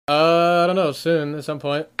don't know, soon at some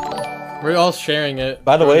point. We're all sharing it.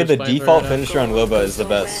 By the way, the default finisher on WRUGB is the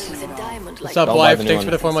best. What's up, Blythe? Thanks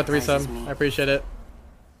for the 4-month resub. I appreciate it.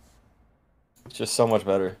 It's just so much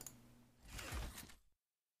better.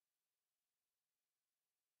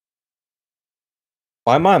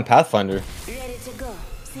 Why am I on Pathfinder?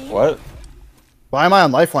 What? Why am I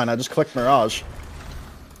on Lifeline? I just clicked Mirage.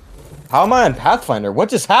 How am I on Pathfinder? What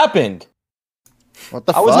just happened? What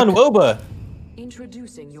the fuck? I was on WRUGB.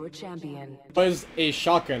 Introducing your champion. Was a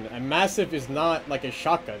shotgun. A massive is not like a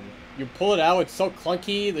shotgun. You pull it out, it's so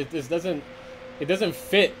clunky that it doesn't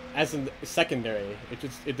fit as a secondary.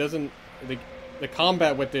 It doesn't the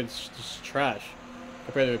combat with it's just trash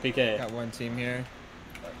compared to a PK. Got one team here.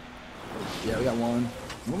 Yeah, we got one.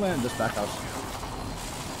 We'll land in this back house.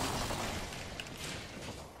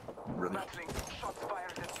 Really?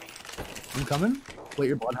 You coming? Wait,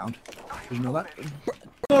 your bloodhound. Did you know that?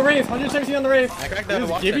 On the Wraith, 117 on the Wraith. I cracked that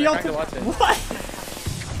watch. GIBBY ULT. What?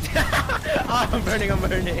 Oh, I'm burning.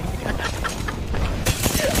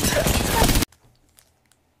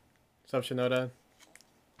 What's up, Shinoda?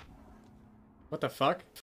 What the fuck?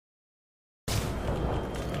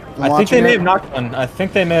 I think they may have knocked one. I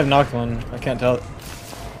think they may have knocked one. I can't tell.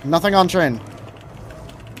 Nothing on train.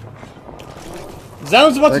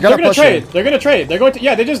 Zoun's about to, they're gonna trade. They're gonna trade. They're going to,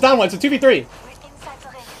 yeah, they just down one. It's a 2v3.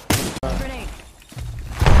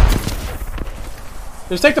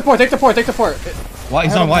 Just take the port, take the port. Why?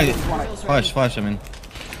 He's on white. Flash, I mean.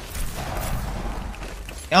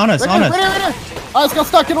 Honest. Right here. Oh, it's got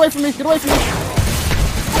stuck. Get away from me.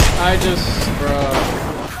 I just, bro.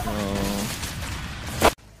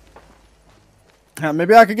 Yeah,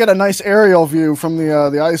 maybe I could get a nice aerial view from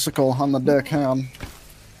the icicle on the deck. Hang on.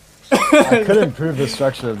 I could improve the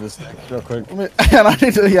structure of this deck real quick. Let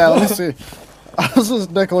me see. How's this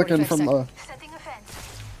deck looking from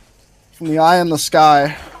the eye in the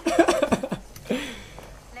sky?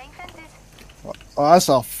 Oh, that's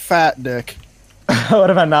a fat dick.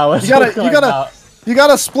 What if I not? You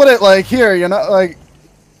gotta split it like here, you know, like.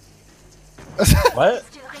 What?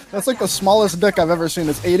 That's like the smallest dick I've ever seen.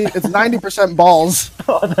 It's 90% balls.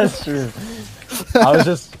 Oh, that's true.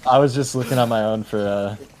 I was just looking at my own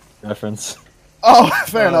for reference. Oh,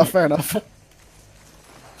 fair enough.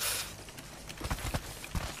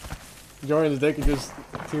 Jordan's dick is just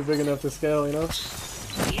too big enough to scale, you know?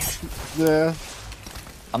 Yeah.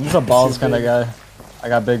 I'm just a balls kind of guy. I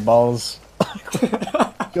got big balls. You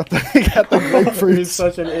got the grapefruit. He's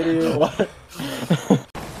such an idiot. What?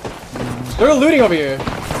 They're looting over here.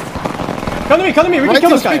 Come to me, we can kill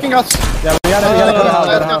this guy. Yeah, we gotta go to house.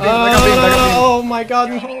 Oh my god.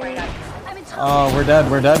 Oh, we're dead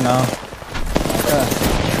now. Yeah.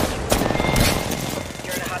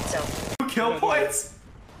 You're in a hot zone. 2 kill points?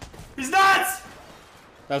 He's nuts!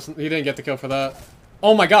 He didn't get the kill for that.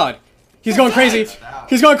 Oh my god. He's going crazy.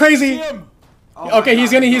 Okay, he's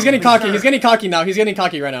getting cocky. He's getting cocky now. He's getting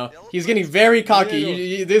cocky right now. He's getting very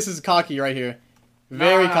cocky. This is cocky right here.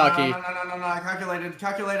 Very cocky. No.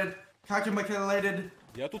 Calculated.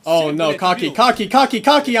 Oh no, cocky.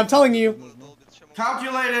 I'm telling you.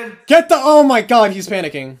 Calculated. Get the. Oh my god, he's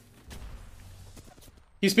panicking.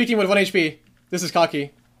 He's speaking with 1 HP. This is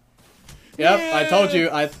cocky. Yep, I told you.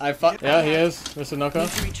 Yeah, he is. Mr. Noko.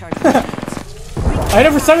 I hit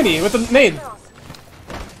him for 70 with the nade.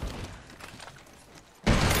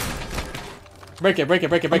 Break it.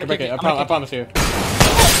 I promise you.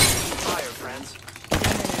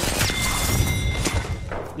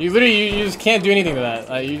 You literally, you just can't do anything to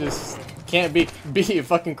that. You just can't be a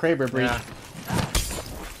fucking Kraber breach. Yeah.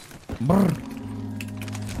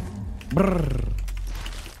 Brr.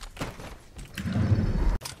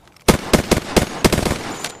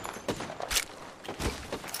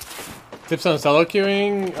 Tips on solo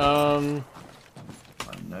queuing?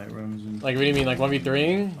 Like, what do you mean, like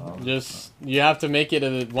 1v3ing? Just, you have to make it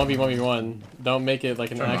a 1v1v1. Don't make it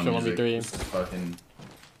like an actual 1v3.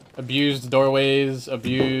 Abuse doorways,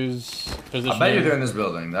 abuse positioning. I bet you're doing this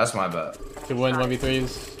building. That's my bet. To win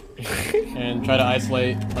 1v3s. And try to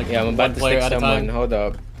isolate like I'm about one player to at a time. Hold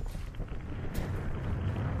up.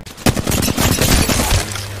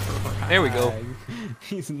 There we go.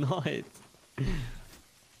 He's not.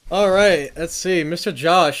 Alright, let's see. Mr.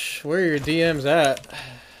 Josh, where are your DMs at?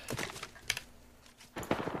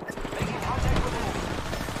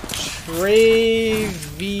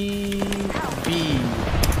 TreyVB.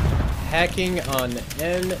 Hacking on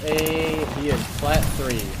NA. He is flat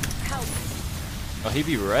 3. Oh, he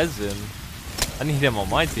be resin. I need him on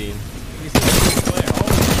my team.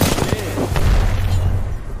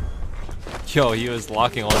 Yo, he was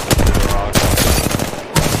locking onto the rock.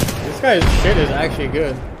 This guy's shit is actually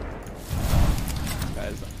good.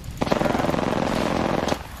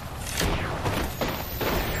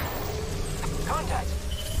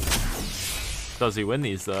 Does he win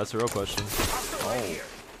these though? That's a real question.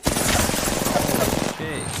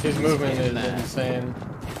 His movement is insane.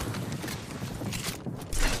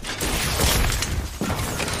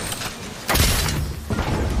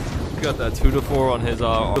 He got that 2-4 on his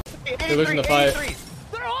They're losing the fight.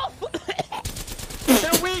 They're awful.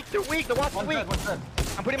 They're weak. They're weak. The Watt's weak.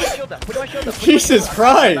 I'm putting my shield up. Jesus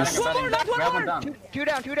Christ! One more. Two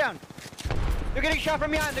down. They're getting shot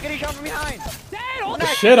from behind.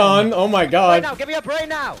 Shit on! Oh my Right god! now. Get me up right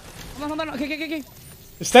now. Hold on. Okay.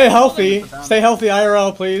 Stay healthy. Stay healthy,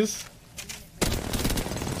 IRL, please.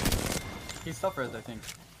 He's suffered, I think.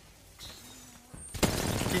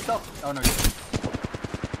 He's up. Oh no.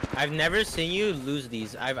 I've never seen you lose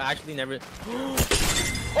these. I've actually never.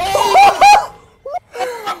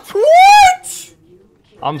 What?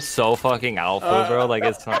 I'm so fucking alpha, bro. Like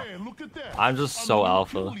it's not. I'm just so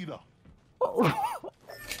alpha.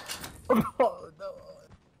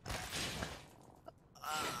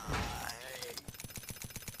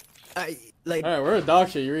 Like Alright, we're a dog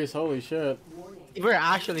shit, Yuri's. Holy shit. we're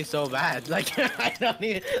actually so bad. Like I don't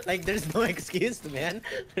need. Like there's no excuse, man.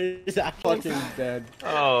 There's actually. Fucking dead.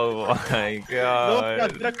 Oh my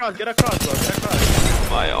god. No, get across, bro. Get across.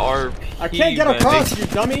 My RP. I can't get across, you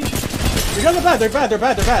dummy! You guys are bad, they're bad. They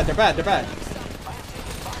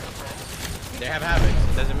have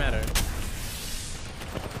havocs. It doesn't matter.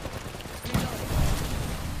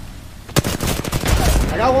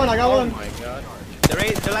 I got one. Oh my god. The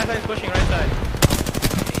last line is pushing right side.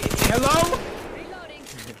 Hello?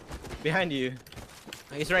 Behind you.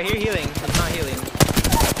 He's right here healing. He's not healing.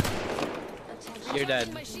 You're dead.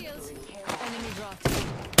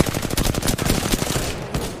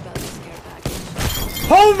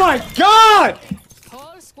 Oh my god!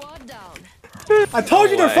 Whole squad down. I told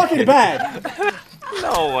you they're fucking bad!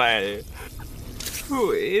 No way.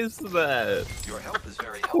 Who is that? Your health is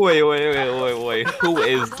very Wait. Who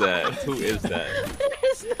is that? Who is that?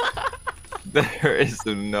 There is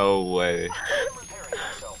no way.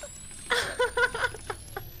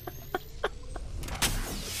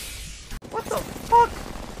 What the fuck?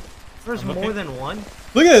 There's more than one?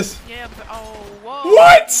 Look at this! Yeah, but oh, whoa.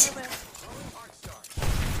 What?!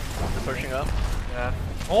 They're pushing up. Yeah.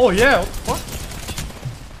 Oh yeah. What?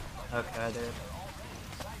 Okay, dude.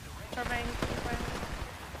 Turbine.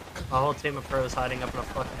 A whole team of pros hiding up in a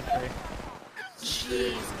fucking tree.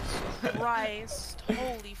 Jesus Christ.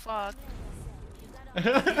 Holy fuck.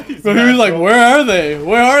 But he was like, where are they?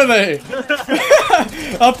 Where are they?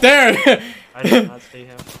 Up there! I did not see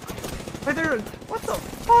him. But there, what the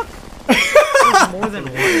fuck? There's more than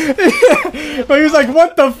one. But he was like,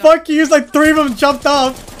 what the fuck? He was like, 3 of them jumped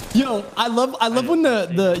off. Yo, I love when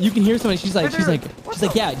the you can hear someone. She's like,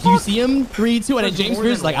 yeah. Do you see him? 3, 2, and then James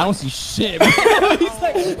Spears like, I don't see shit.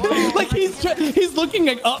 he's looking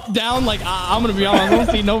like up, down. Like I'm gonna be honest, I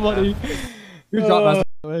don't see nobody. You're dropping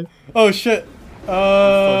my way. Oh shit. We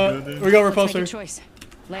go repulsor. Choice.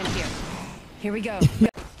 Land here. Here we go.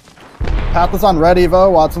 Path is on red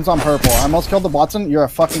Evo, Watson's on purple. I almost killed the Watson. You're a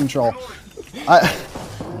fucking troll.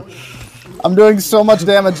 I'm doing so much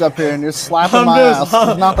damage up here, and you're slapping my ass.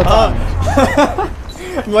 It's not the time.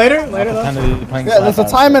 Later though. Yeah, there's a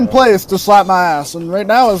time and place to slap my ass, and right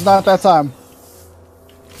now is not that time.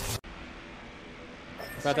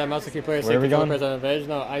 About that mouse to keep players Where are we going? advantage.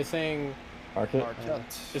 No, I saying. Market.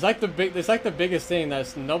 It's like the biggest thing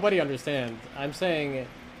that nobody understands. I'm saying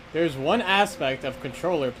there's one aspect of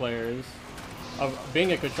controller players, of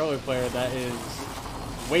being a controller player that is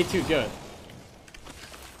way too good.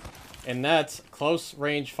 And that's close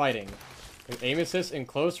range fighting. Aim assist in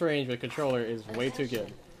close range with controller is way too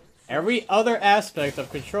good. Every other aspect of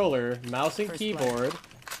controller, mouse and keyboard,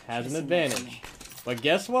 has an advantage. But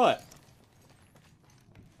guess what?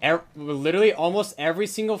 Literally almost every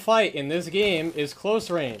single fight in this game is close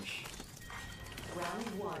range.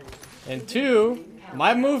 And 2,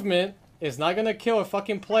 my movement is not gonna kill a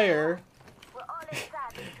fucking player.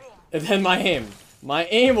 And then my aim. My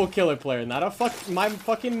aim will kill a player, not my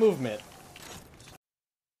fucking movement.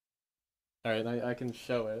 Alright, I can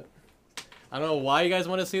show it. I don't know why you guys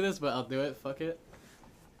want to see this, but I'll do it. Fuck it.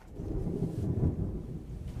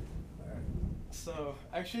 Alright. So,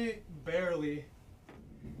 actually, barely.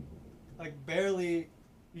 Like, barely.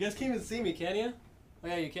 You guys can't even see me, can you? Oh,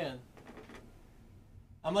 yeah, you can.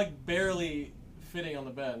 I'm, like, barely fitting on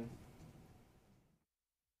the bed.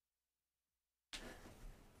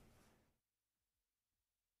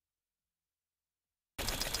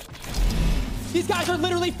 These guys are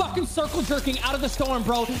literally fucking circle jerking out of the storm,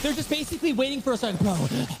 bro. They're just basically waiting for us, like, bro.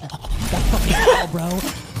 That's fucking Hal, bro.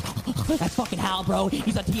 That's fucking Hal, bro.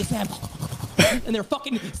 He's on TSM. And they're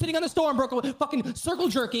fucking sitting on the storm, bro, fucking circle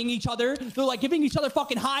jerking each other. They're like giving each other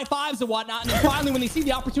fucking high fives and whatnot. And then finally, when they see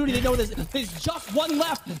the opportunity, they know there's just one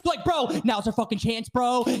left. They're like, bro, now's our fucking chance,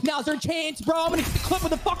 bro. Now's our chance, bro. I'm gonna get the clip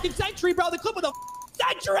with the fucking sentry, bro. The clip with the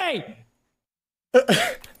sentry.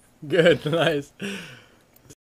 Good, nice.